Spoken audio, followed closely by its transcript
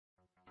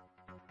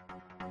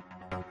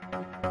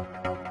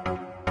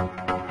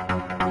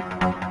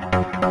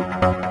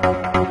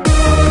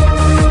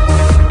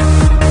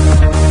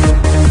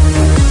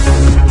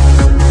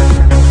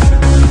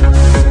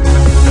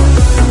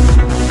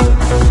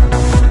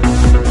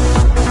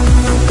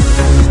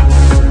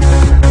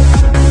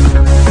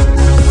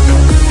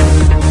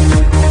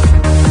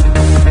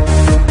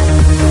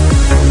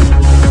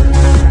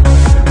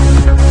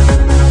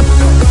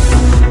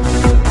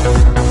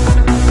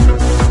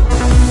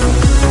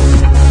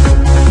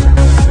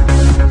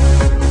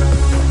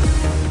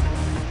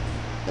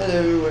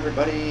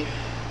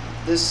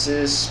this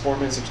is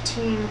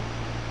Sportman16,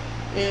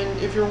 and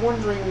if you're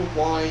wondering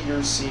why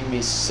you're seeing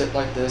me sit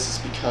like this,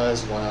 it's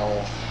because,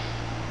 well,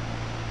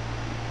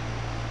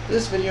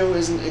 this video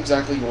isn't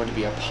exactly going to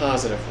be a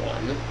positive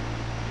one.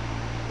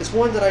 It's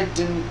one that I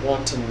didn't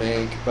want to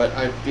make, but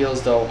I feel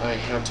as though I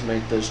have to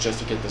make this just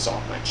to get this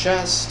off my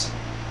chest,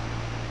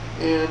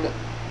 and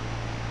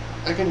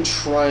I can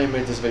try and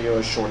make this video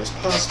as short as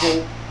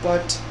possible,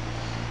 but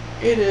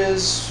it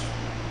is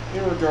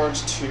in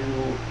regards to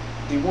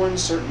the one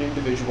certain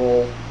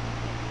individual,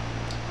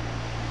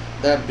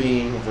 that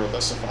being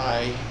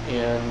Verlisify,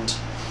 and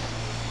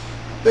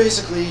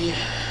basically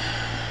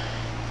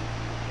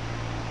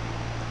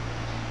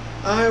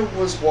I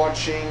was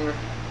watching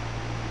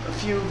a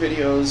few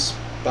videos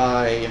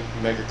by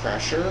Mega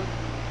Crasher,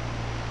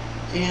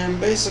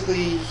 and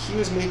basically he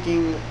was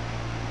making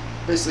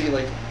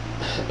like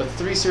a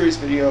 3-series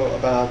video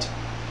about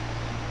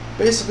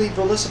basically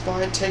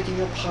Verlisify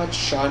taking a pot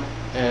shot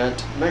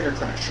at Mega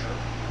Crasher.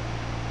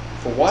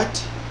 For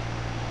what?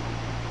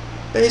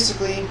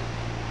 Basically,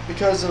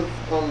 because of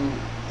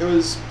it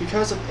was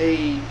because of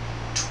a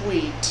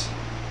tweet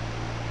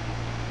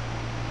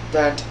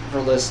that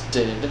Verlis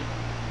did.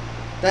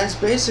 That's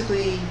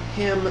basically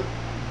him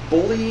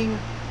bullying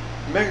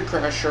Mega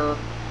Crasher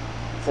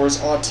for his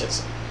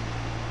autism.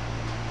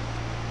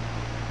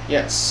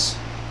 Yes,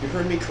 you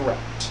heard me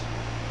correct.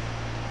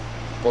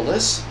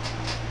 Verlis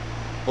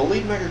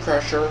bullied Mega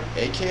Crasher,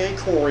 aka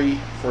Corey,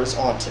 for his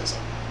autism.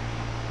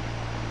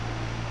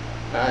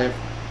 I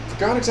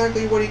forgot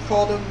exactly what he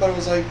called him, but it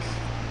was like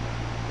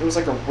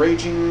a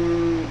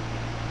raging...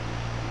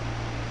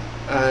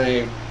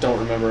 I don't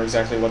remember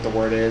exactly what the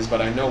word is,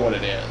 but I know what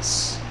it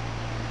is.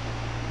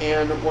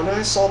 And when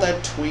I saw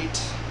that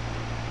tweet,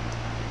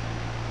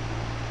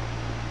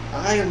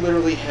 I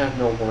literally had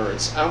no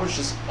words. I was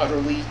just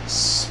utterly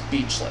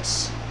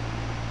speechless.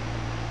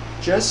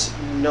 Just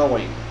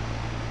knowing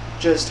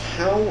just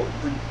how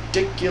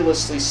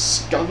ridiculously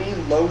scummy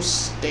low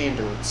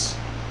standards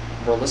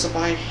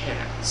Verlisify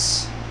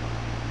has.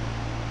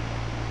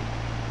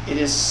 It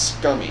is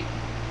scummy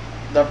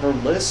that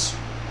Verlis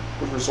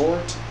would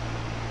resort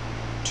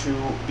to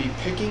be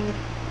picking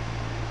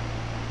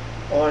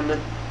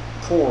on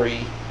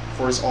Corey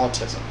for his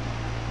autism.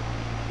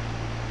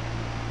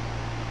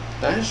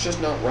 That is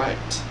just not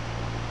right.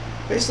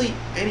 Basically,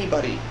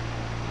 anybody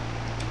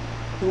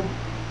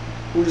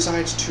who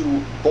decides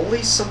to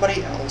bully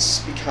somebody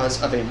else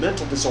because of a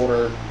mental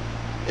disorder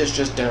is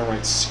just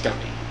downright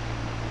scummy.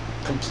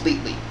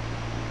 Completely.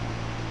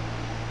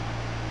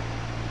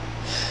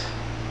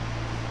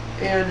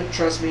 And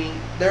trust me,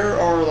 there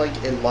are like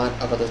a lot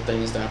of other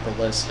things that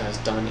Verlis has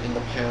done in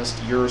the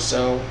past year or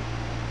so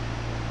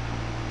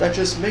that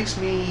just makes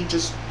me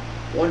just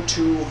want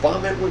to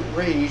vomit with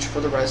rage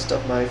for the rest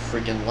of my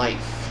freaking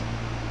life.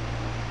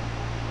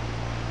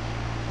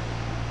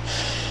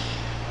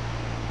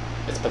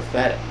 It's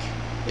pathetic.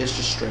 It's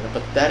just straight up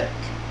pathetic.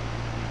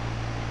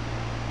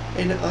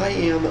 And I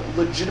am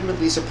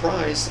legitimately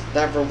surprised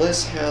that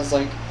Verlis has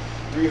like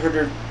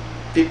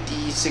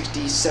 350,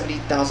 60,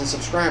 70,000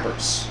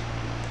 subscribers.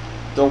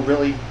 Though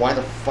really, why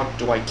the fuck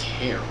do I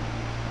care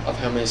of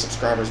how many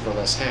subscribers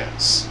Verlis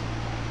has?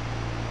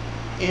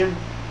 And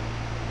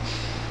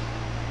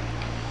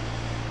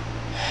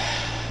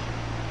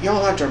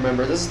y'all have to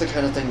remember, this is the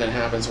kind of thing that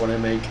happens when I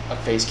make a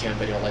face cam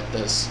video like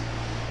this.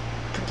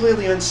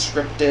 Completely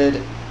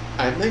unscripted.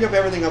 I make up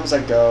everything up as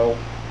I go.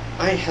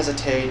 I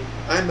hesitate.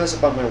 I mess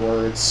up on my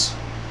words.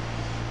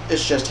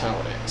 It's just how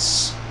it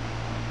is.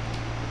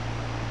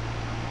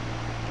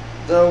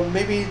 Though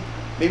maybe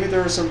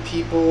there are some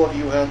people of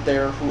you out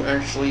there who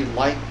actually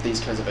like these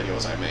kinds of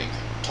videos I make,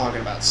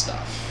 talking about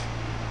stuff.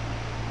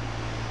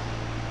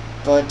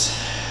 But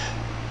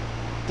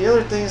the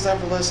other things that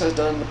Verlis has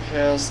done in the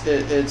past,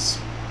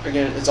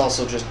 it's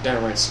also just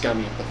downright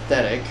scummy and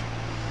pathetic.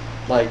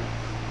 Like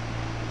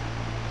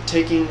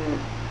taking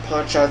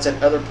pot shots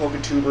at other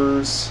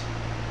PokeTubers,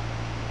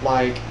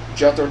 like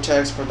Jethro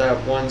Text for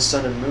that one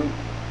Sun and Moon.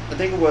 I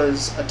think it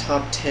was a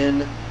top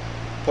 10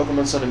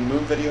 Pokemon Sun and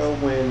Moon video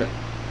when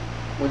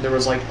there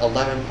was like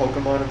 11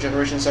 Pokemon of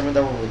Generation 7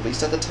 that were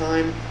released at the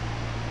time,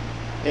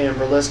 and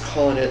Verlis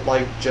calling it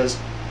like just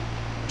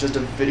a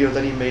video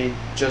that he made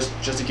just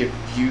to get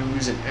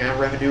views and ad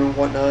revenue and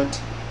whatnot.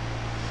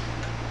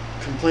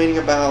 Complaining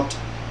about,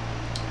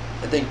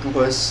 I think it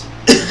was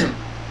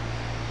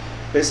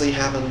basically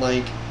having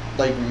like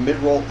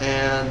mid-roll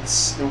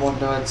ads and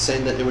whatnot,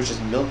 saying that it was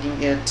just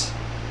milking it,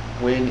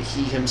 when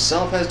he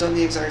himself has done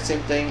the exact same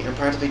thing and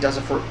practically does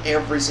it for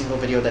every single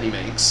video that he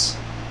makes.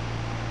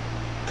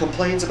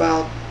 Complains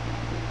about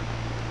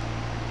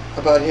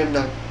him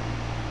not...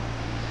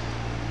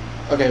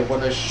 Okay,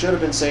 what I should have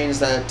been saying is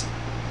that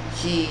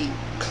he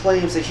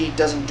claims that he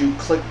doesn't do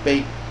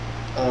clickbait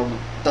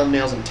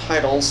thumbnails and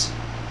titles,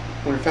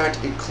 when in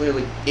fact it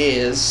clearly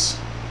is.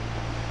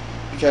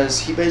 Because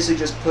he basically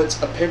just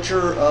puts a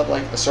picture of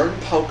like a certain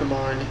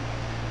Pokemon,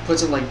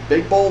 puts in like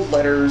big bold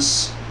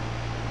letters.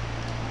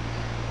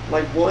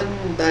 Like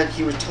one that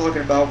he was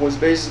talking about was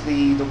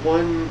basically the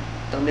one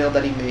thumbnail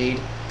that he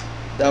made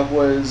that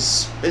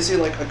was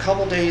basically like a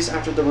couple days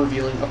after the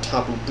revealing of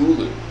Tapu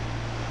Bulu,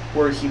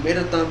 where he made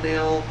a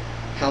thumbnail,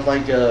 had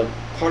like a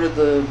part of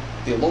the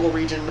Alola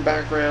region in the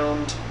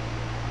background,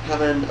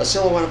 having a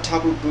silhouette of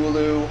Tapu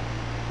Bulu,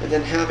 and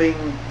then having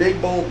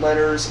big bold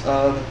letters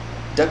of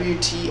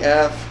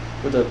WTF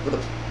with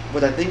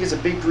I think is a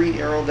big green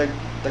arrow that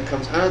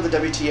comes out of the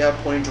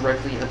WTF pointing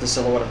directly at the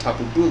silhouette of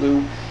Tapu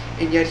Bulu,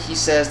 and yet he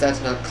says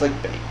that's not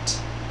clickbait.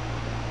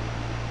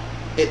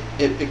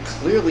 It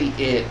clearly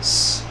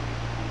is.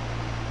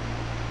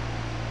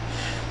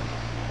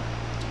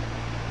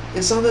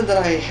 And something that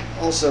I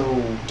also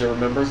do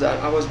remember is that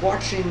I was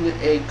watching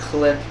a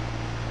clip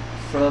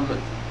from,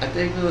 I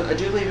do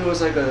believe it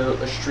was like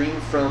a stream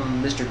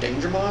from Mr.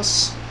 Danger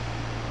Moss,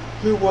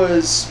 who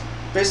was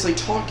basically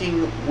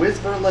talking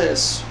with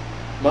Verlis,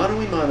 mano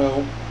a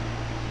mano,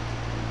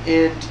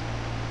 and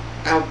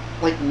out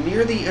like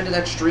near the end of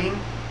that stream,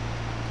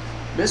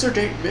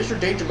 Mr.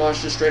 Danger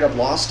Moss just straight up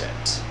lost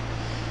it.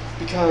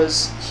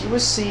 Because he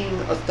was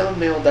seeing a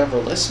thumbnail that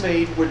Verlis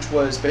made, which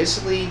was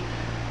basically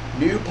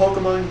new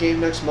Pokemon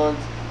game next month,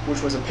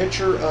 which was a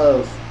picture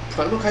of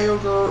Primal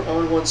Kyogre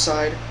on one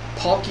side,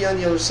 Palkia on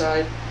the other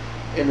side,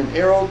 and an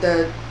arrow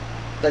that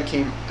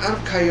came out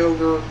of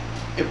Kyogre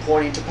and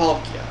pointing to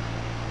Palkia.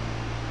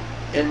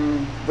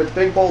 And with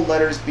big bold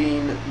letters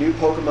being new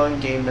Pokemon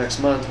game next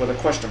month with a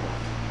question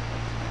mark.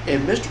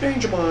 And Mr.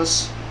 Danger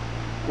Moss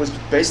was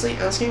basically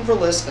asking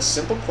Verlis a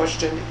simple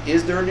question: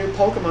 is there a new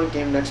Pokemon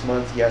game next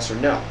month, yes or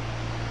no?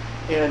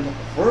 And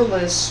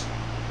Verlis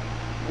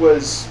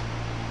was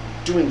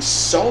doing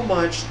so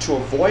much to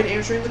avoid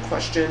answering the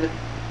question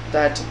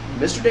that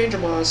Mr. Danger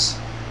Moss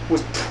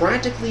was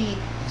practically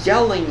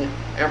yelling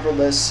at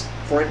Verlis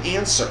for an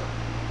answer.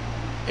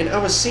 And I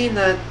was seeing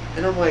that,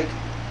 and I'm like,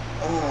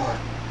 oh,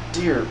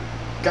 dear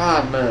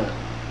God, man.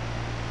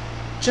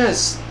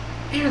 Just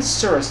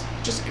answer us.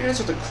 Just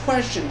answer the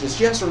question,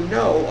 just yes or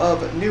no,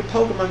 of a new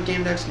Pokemon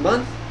game next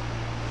month.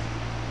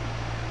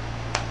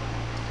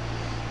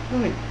 Oh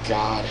my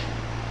God.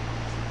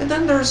 And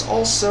then there's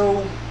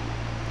also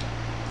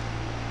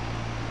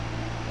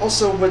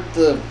with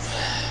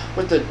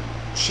the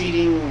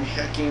cheating,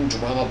 hacking,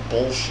 drama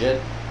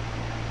bullshit.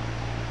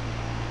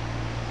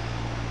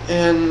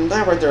 And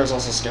that right there is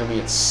also scummy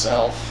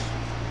itself.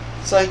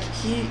 It's like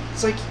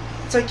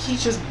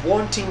he's just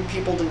wanting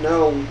people to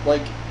know,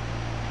 like,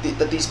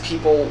 that these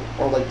people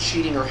are like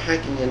cheating or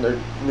hacking and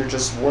they're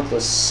just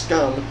worthless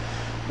scum,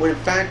 when in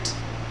fact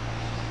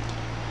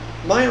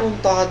my own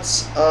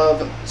thoughts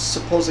of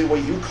supposedly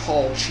what you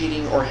call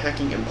cheating or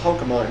hacking in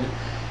Pokemon,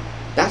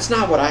 that's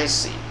not what I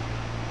see.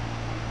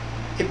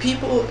 If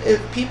people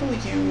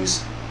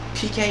use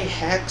PK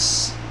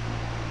hex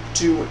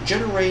to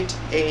generate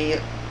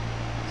a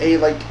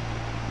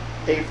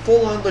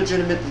full-on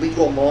legitimate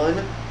legal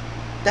mon,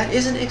 that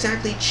isn't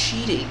exactly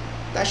cheating.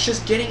 That's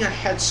just getting a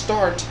head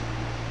start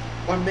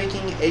on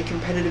making a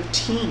competitive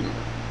team.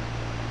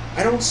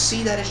 I don't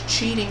see that as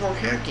cheating or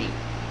hacking.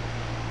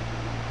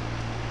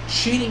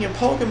 Cheating in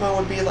Pokemon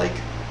would be like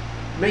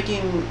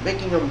making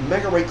a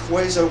Mega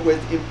Rayquaza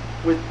with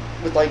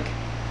like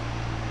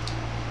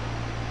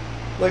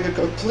a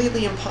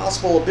completely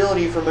impossible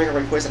ability for Mega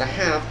Rayquaza to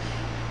have,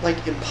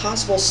 like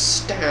impossible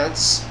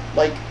stats,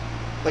 like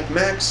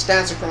max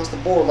stats across the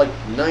board, like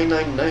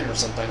 999 or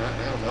something.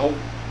 I don't know.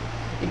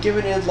 And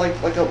giving it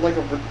like a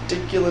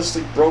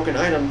ridiculously broken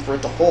item for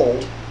it to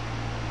hold,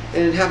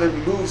 and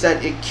having moves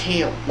that it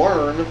can't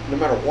learn no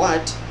matter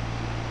what,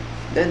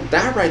 then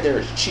that right there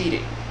is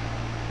cheating.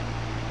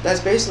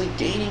 That's basically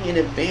gaining an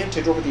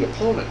advantage over the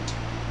opponent.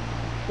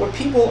 What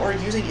people are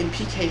using in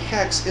PK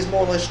Hex is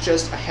more or less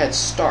just a head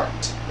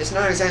start. It's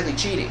not exactly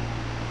cheating.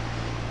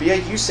 But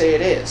yet you say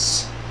it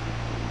is.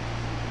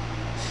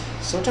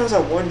 Sometimes I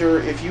wonder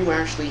if you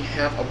actually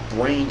have a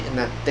brain in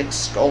that thick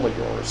skull of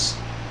yours.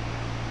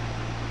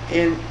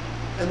 And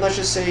let's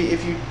just say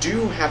if you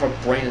do have a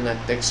brain in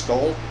that thick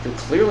skull, you're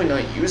clearly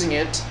not using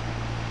it,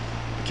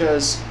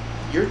 because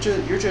you're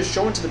just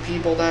showing to the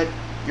people that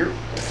you're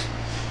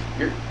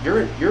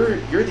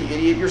the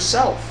idiot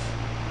yourself.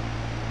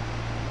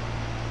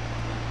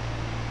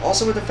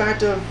 Also, with the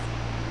fact of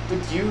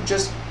with you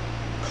just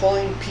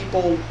calling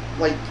people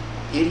like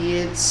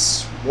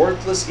idiots,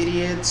 worthless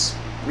idiots,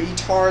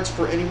 retards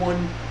for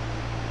anyone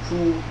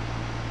who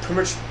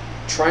pretty much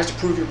tries to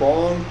prove you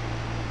wrong.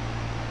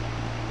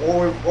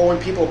 Or when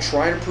people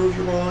try to prove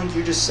you wrong,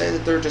 you just say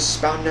that they're just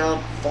spouting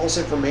out false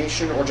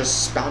information or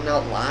just spouting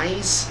out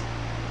lies,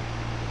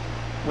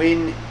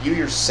 when you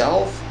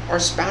yourself are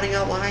spouting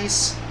out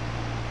lies.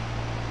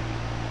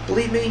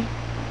 Believe me,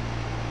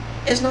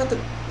 it's not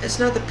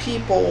the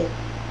people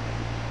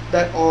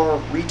that are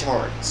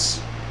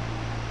retards.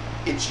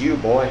 It's you,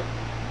 boy.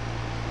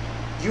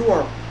 You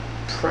are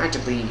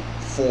practically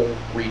full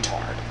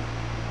retard.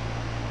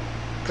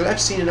 Because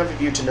I've seen enough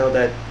of you to know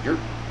that you're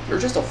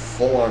just a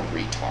full-on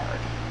retard.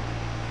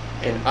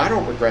 And I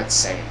don't regret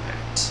saying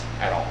that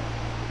at all.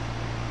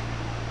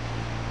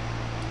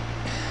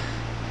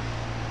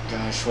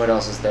 Gosh, what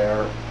else is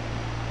there?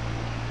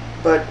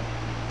 But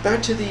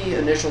back to the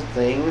initial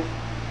thing.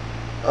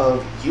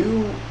 of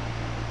you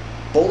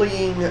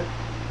bullying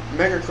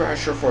Mega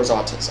Crasher for his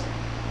autism.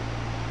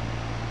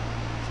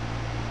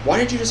 Why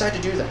did you decide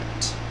to do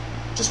that?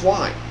 Just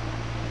why?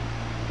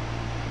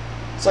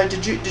 It's like,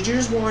 did you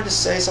just want to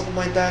say something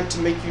like that to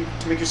make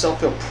yourself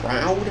feel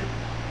proud?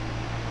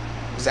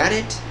 Was that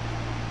it?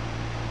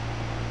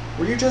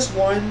 Were you just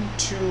one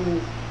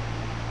to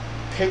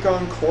pick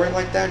on Corey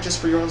like that just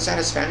for your own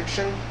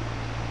satisfaction?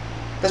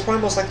 That's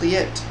probably most likely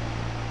it.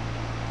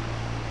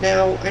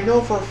 Now, I know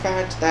for a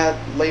fact that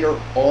later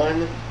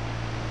on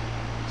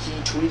he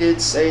tweeted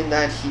saying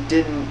that he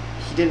didn't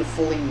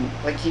fully,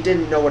 like, he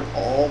didn't know at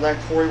all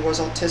that Corey was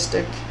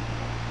autistic.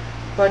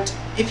 But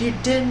if you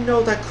didn't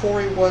know that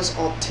Corey was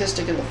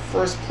autistic in the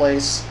first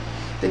place,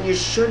 then you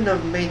shouldn't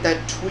have made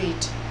that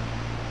tweet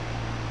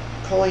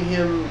calling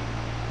him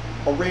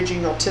a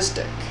raging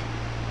autistic.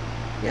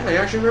 Yeah, I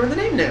actually remember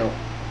the name now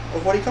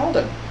of what he called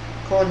him.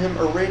 Calling him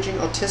a raging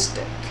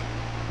autistic.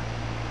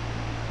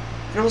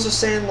 And also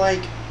saying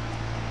like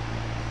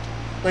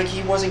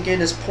he wasn't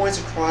getting his points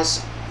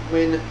across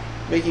when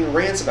making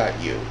rants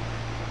about you.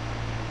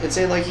 And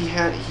saying like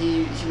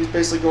he was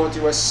basically going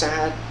through a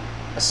sad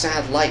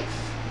life.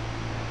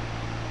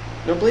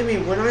 Now believe me,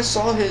 when I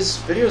saw his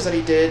videos that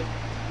he did,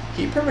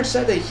 he pretty much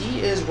said that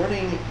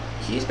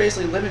he's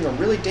basically living a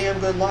really damn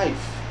good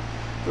life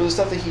for the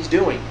stuff that he's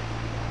doing.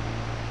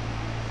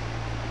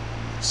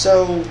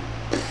 So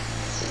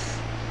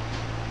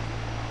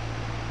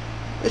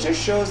it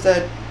just shows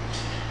that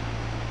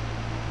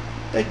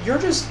you're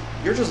just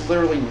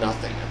literally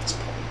nothing at this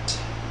point.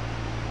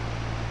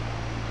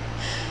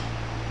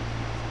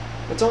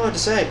 That's all I have to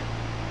say.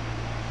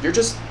 You're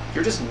just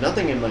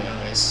nothing in my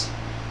eyes.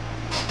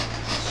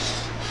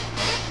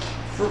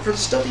 For the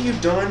stuff that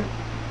you've done,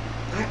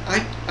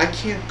 I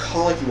can't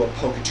call you a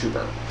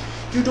Poketuber.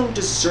 You don't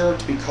deserve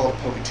to be called a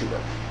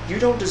Poketuber. You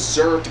don't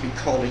deserve to be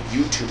called a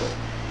YouTuber.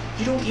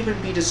 You don't even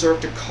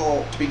deserve to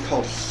be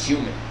called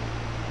human.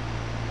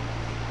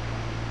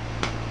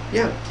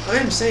 Yeah, I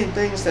am saying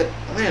things that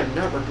I am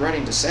not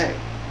regretting to say.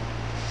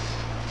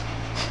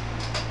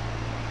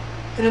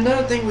 And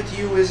another thing with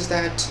you is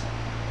that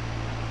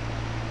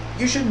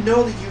you should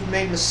know that you've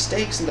made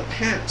mistakes in the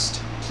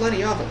past.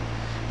 Plenty of them.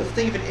 But the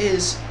thing of it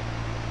is,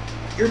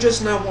 you're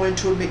just not wanting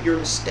to admit your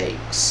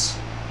mistakes.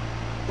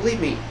 Believe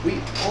me, we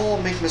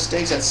all make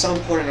mistakes at some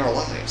point in our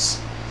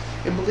lives.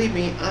 And believe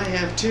me, I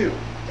have too.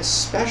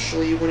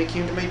 Especially when it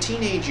came to my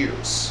teenage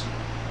years.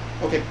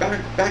 Okay,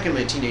 back in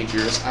my teenage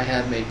years, I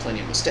have made plenty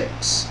of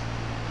mistakes.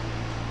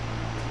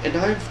 And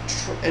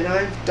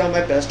I've done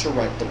my best to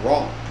right the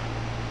wrong.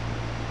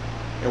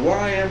 And where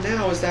I am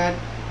now is that,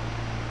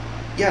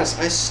 yes,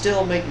 I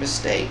still make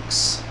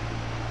mistakes.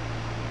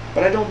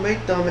 But I don't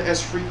make them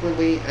as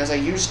frequently as I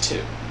used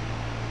to.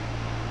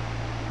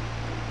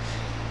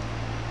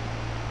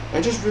 I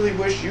just really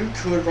wish you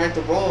could right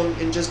the wrong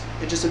and just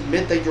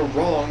admit that you're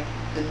wrong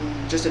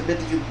and just admit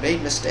that you've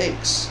made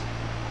mistakes.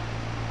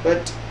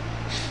 But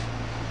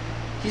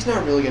he's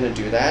not really going to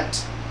do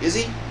that, is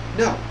he?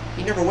 No,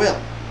 he never will.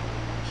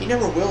 He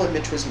never will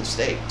admit to his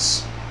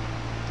mistakes.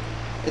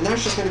 And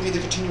that's just going to be the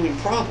continuing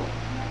problem.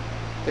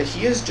 That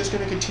he is just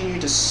going to continue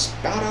to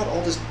spout out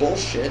all this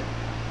bullshit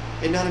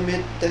and not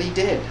admit that he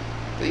did.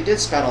 That he did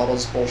spout out all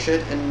this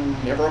bullshit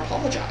and never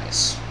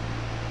apologize.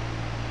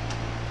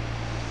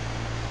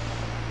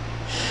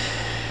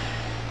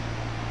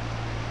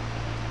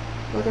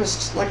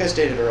 Like I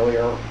stated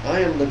earlier,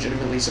 I am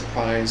legitimately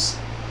surprised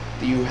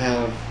that you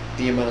have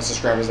the amount of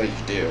subscribers that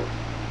you do.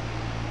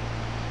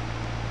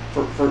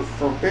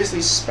 For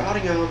basically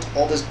spouting out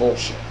all this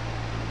bullshit.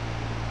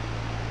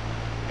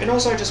 And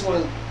also I just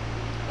want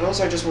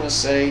to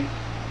say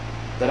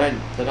that I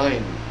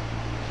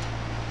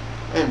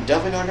am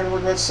definitely not going to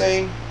regret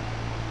saying,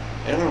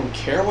 and I don't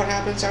care what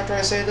happens after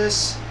I say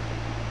this,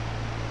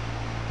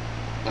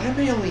 I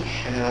may only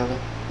have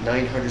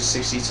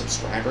 960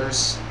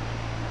 subscribers,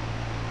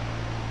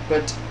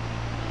 but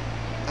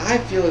I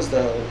feel as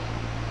though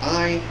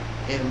I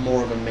am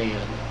more of a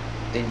man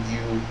than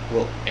you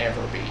will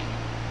ever be.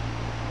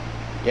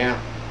 Yeah,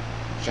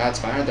 shots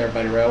fired there,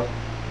 Buddy Row.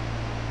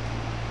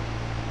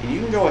 And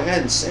you can go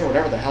ahead and say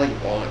whatever the hell you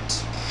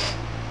want.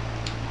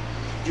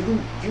 You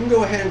can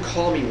go ahead and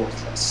call me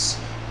worthless.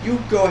 You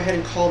can go ahead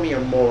and call me a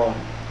moron,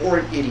 or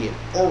an idiot,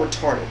 or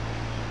retarded,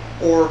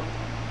 or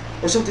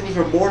something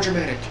even more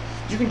dramatic.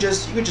 You can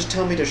just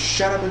tell me to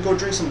shut up and go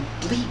drink some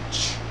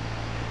bleach.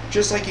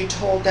 Just like you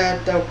told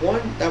that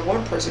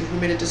one person who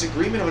made a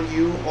disagreement on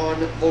you on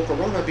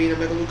Volcarona being a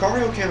Mega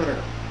Lucario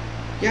counter.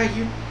 Yeah,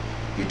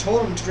 you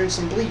told him to drink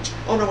some bleach.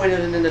 Oh no, wait,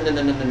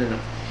 no.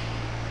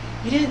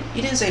 You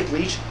didn't say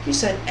bleach. You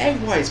said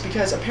egg whites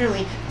because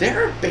apparently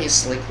they're a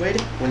base liquid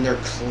when they're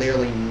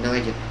clearly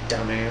not, you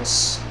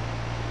dumbass.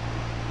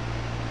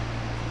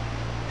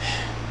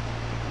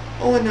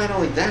 Oh, and not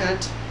only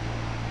that,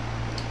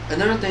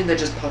 another thing that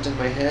just popped in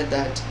my head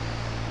that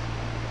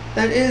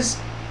is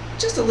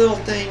just a little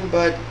thing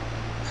but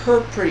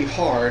hurt pretty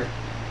hard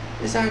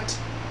is that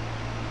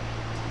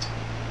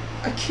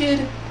a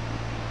kid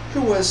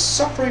who was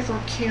suffering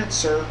from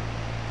cancer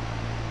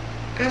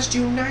asked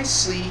you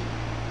nicely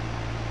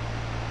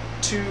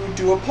to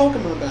do a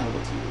Pokemon battle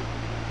with you.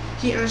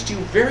 He asked you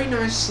very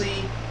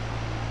nicely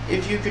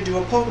if you could do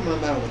a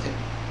Pokemon battle with him.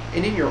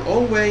 And in your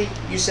own way,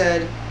 you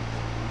said,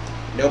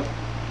 nope,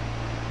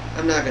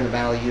 I'm not gonna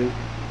battle you.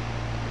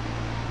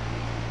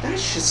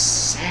 That's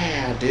just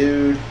sad,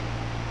 dude.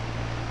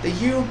 That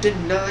you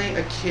deny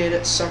a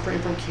kid suffering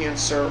from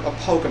cancer a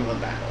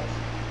Pokemon battle.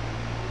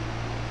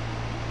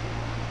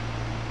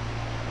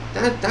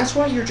 That's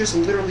why you're just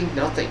literally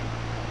nothing.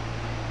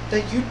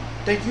 That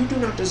you do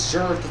not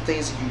deserve the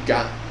things that you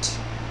got.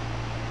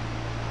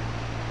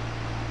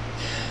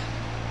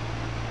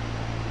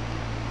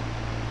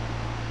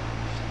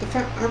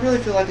 I really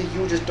feel like that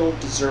you just don't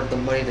deserve the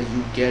money that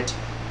you get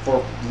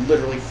for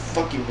literally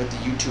fucking with the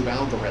YouTube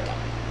algorithm.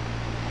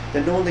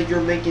 That knowing that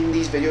you're making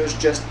these videos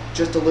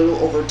just a little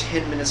over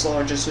 10 minutes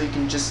long just so you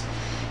can just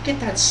get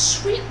that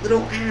sweet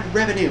little ad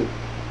revenue.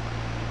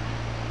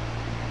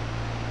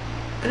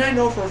 And I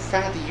know for a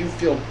fact that you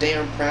feel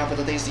damn proud for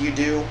the things that you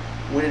do,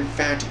 when in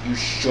fact you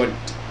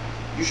shouldn't.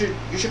 You should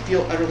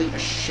feel utterly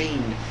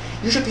ashamed.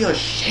 You should feel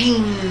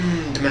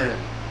ashamed, man.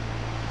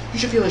 You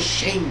should feel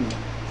ashamed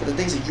for the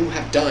things that you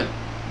have done.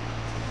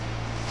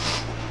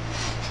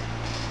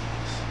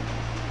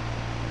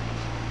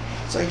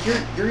 It's like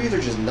you're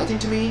either just nothing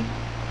to me,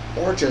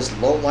 or just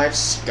low-life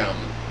scum.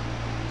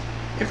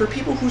 And for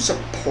people who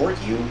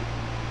support you,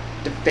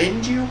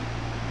 defend you,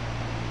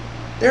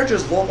 they're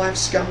just low-life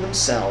scum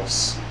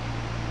themselves.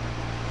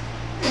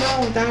 You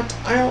know, that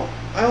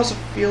I also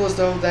feel as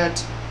though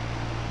that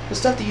the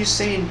stuff that you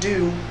say and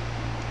do,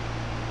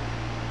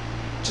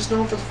 just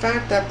know for the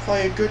fact that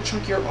probably a good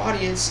chunk of your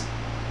audience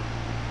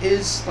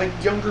is like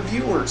younger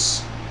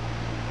viewers,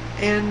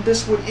 and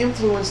this would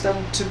influence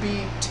them to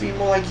be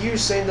more like you,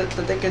 saying that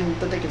they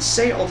can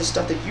say all the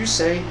stuff that you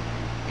say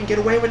and get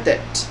away with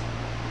it.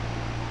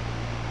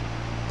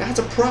 That's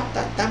a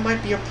that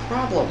might be a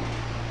problem.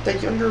 The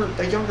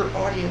younger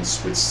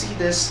audience would see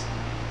this,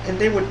 and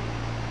they would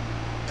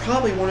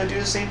probably want to do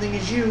the same thing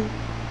as you,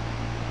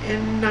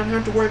 and not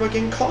have to worry about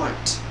getting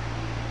caught.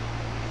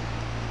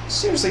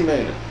 Seriously,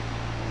 man.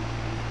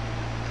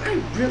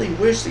 I really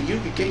wish that you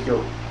could get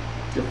your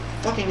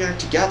fucking act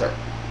together,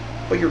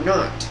 but you're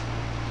not.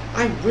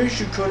 I wish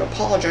you could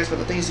apologize for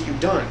the things that you've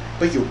done,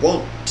 but you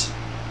won't.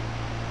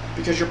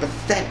 Because you're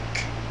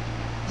pathetic.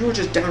 You're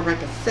just downright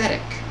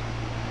pathetic.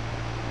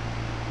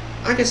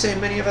 I could say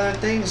many other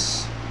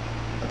things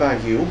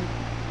about you.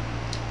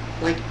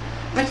 Like,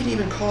 I could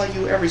even call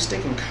you every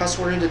stinking cuss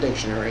word in the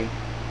dictionary,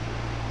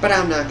 but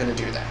I'm not gonna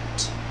do that.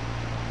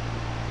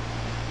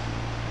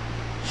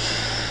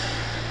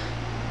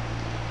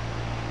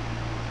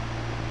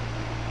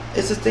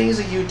 It's the things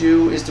that you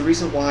do is the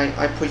reason why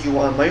I put you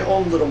on my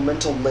own little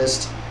mental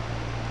list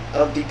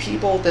of the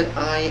people that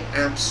I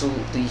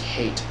absolutely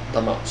hate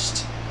the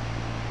most.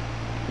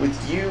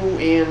 With you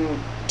and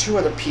two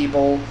other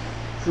people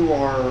who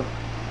are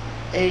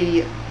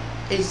a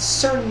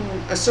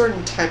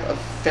certain type of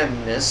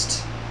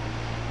feminist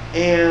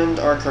and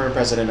our current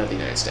president of the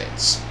United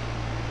States.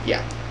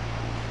 Yeah.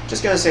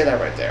 Just gonna say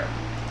that right there.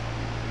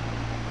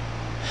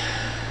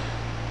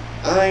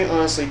 I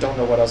honestly don't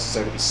know what else is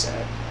there to be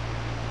said.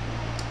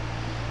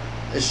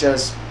 It's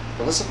just,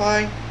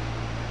 Verlisify,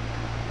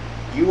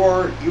 you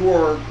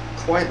are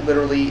quite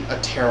literally a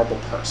terrible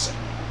person.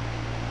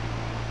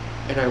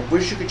 And I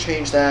wish you could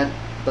change that,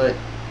 but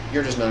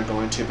you're just not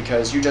going to,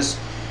 because you just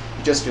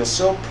feel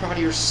so proud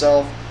of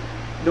yourself,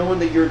 knowing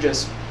that you're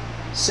just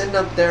sitting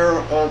up there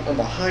on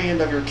the high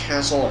end of your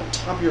castle, on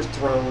top of your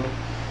throne,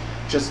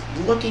 just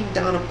looking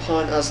down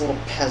upon us little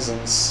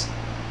peasants,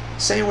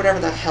 saying whatever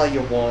the hell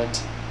you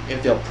want,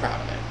 and feel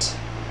proud of it.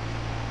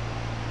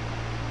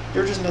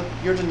 You're just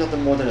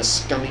nothing more than a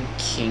scummy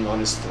king on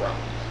his throne,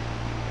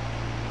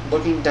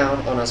 looking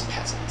down on us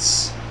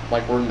peasants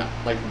like we're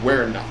nothing,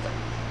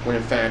 when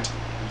in fact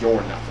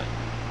you're nothing.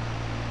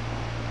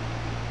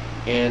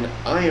 And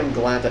I am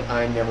glad that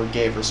I never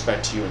gave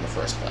respect to you in the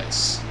first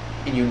place,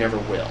 and you never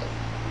will.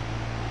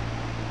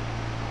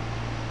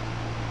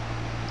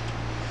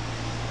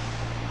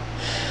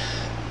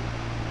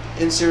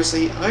 And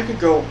seriously, I could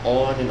go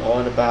on and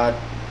on about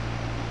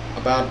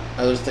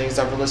other things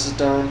that Verlis has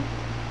done,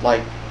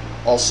 like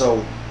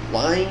also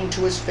lying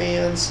to his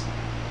fans,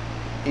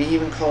 and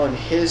even calling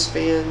his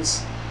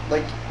fans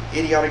like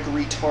idiotic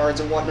retards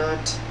and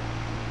whatnot.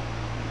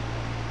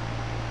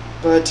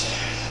 But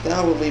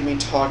that would leave me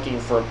talking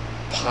for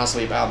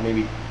possibly about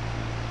maybe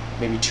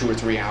 2 or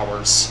 3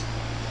 hours.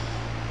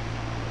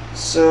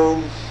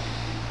 So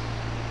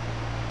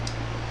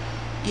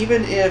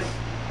even if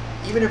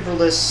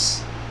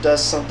Verlis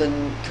does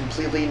something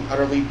completely and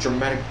utterly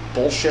dramatic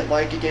bullshit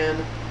like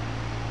again,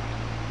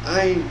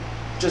 I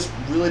just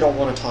really don't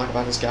want to talk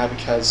about this guy,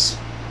 because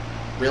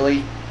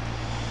really,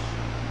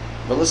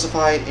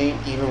 Verlisify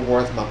ain't even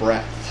worth my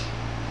breath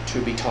to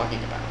be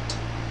talking about.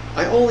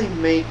 I only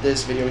made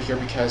this video here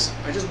because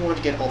I just wanted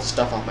to get all the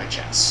stuff off my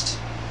chest.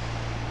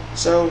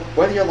 So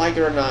whether you like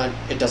it or not,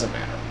 it doesn't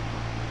matter.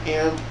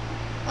 And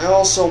I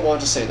also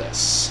want to say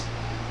this.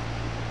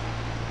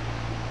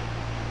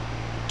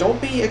 don't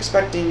be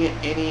expecting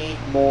any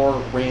more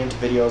Rant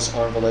videos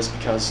on Verlisify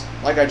because,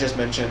 like I just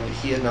mentioned,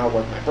 he is not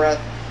worth my breath.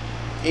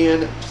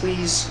 And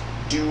please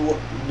do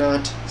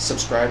not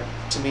subscribe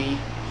to me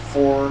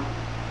for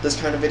this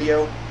kind of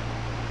video,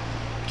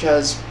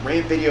 because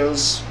Rant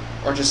videos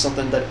are just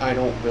something that I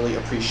don't really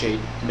appreciate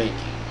making.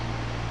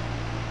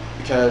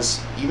 Because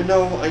even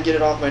though I get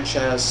it off my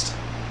chest,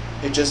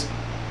 it just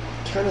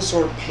kind of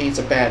sort of paints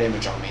a bad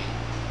image on me.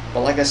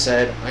 But like I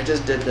said, I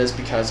just did this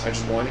because I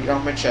just wanted to get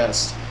off my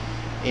chest,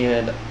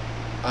 and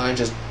I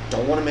just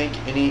don't want to make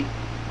any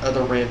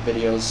other Rant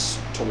videos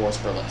towards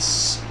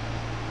Verlisify.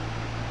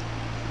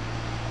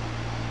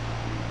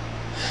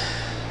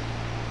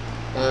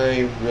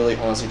 I really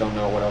honestly don't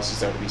know what else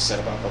is there to be said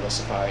about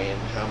Verlisify and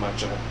how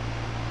much of a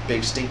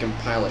big stinking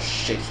pile of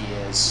shit he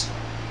is.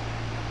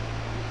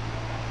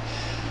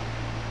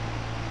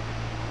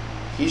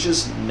 He's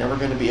just never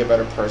going to be a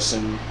better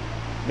person,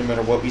 no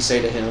matter what we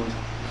say to him.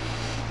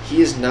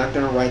 He is not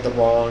going to right the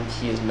wrong.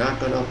 He is not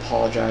going to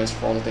apologize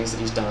for all the things that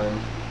he's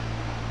done.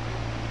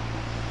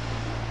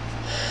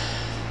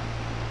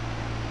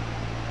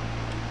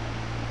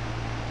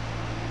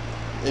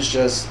 It's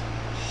just,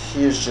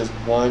 he is just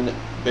one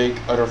big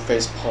utter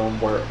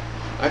facepalm where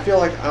I feel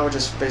like I would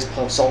just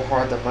facepalm so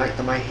hard that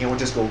my hand would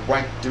just go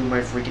right through my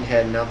freaking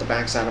head and out the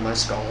backside of my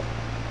skull.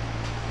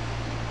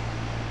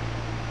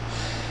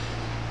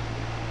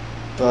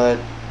 But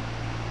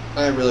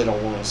I really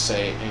don't want to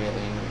say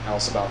anything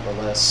else about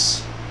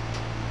Verlisify.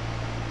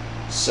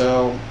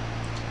 So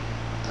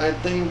I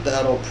think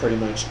that'll pretty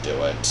much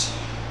do it.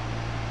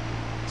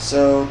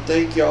 So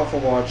thank y'all for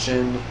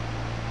watching.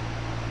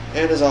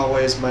 And as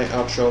always, my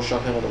outro shall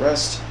handle the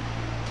rest.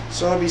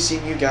 So I'll be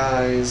seeing you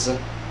guys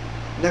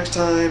next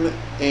time.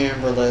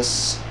 And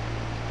Verlisify,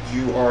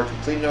 you are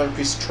completely not a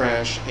piece of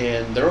trash.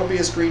 And there will be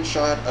a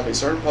screenshot of a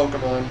certain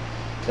Pokemon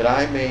that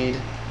I made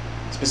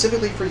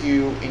specifically for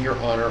you in your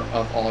honor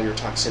of all your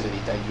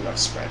toxicity that you have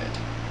spreaded.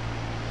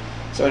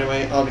 So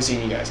anyway, I'll be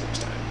seeing you guys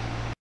next time.